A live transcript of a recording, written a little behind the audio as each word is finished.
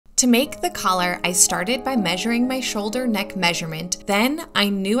To make the collar, I started by measuring my shoulder neck measurement. Then I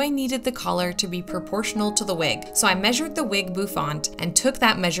knew I needed the collar to be proportional to the wig. So I measured the wig bouffant and took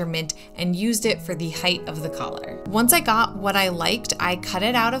that measurement and used it for the height of the collar. Once I got what I liked, I cut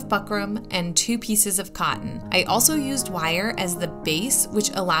it out of buckram and 2 pieces of cotton. I also used wire as the base,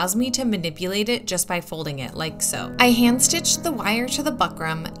 which allows me to manipulate it just by folding it like so. I hand stitched the wire to the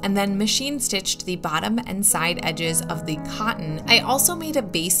buckram and then machine stitched the bottom and side edges of the cotton. I also made a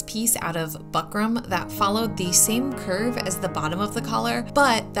base piece out of buckram that followed the same curve as the bottom of the collar,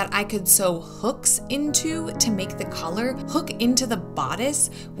 but that I could sew hooks into to make the collar hook into the bodice,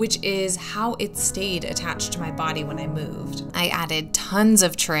 which is how it stayed attached to my body when I moved. I added tons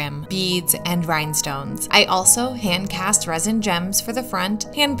of trim, beads, and rhinestones. I also hand cast resin gems for the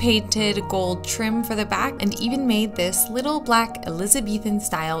front, hand painted gold trim for the back, and even made this little black Elizabethan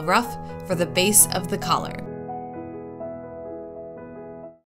style ruff for the base of the collar.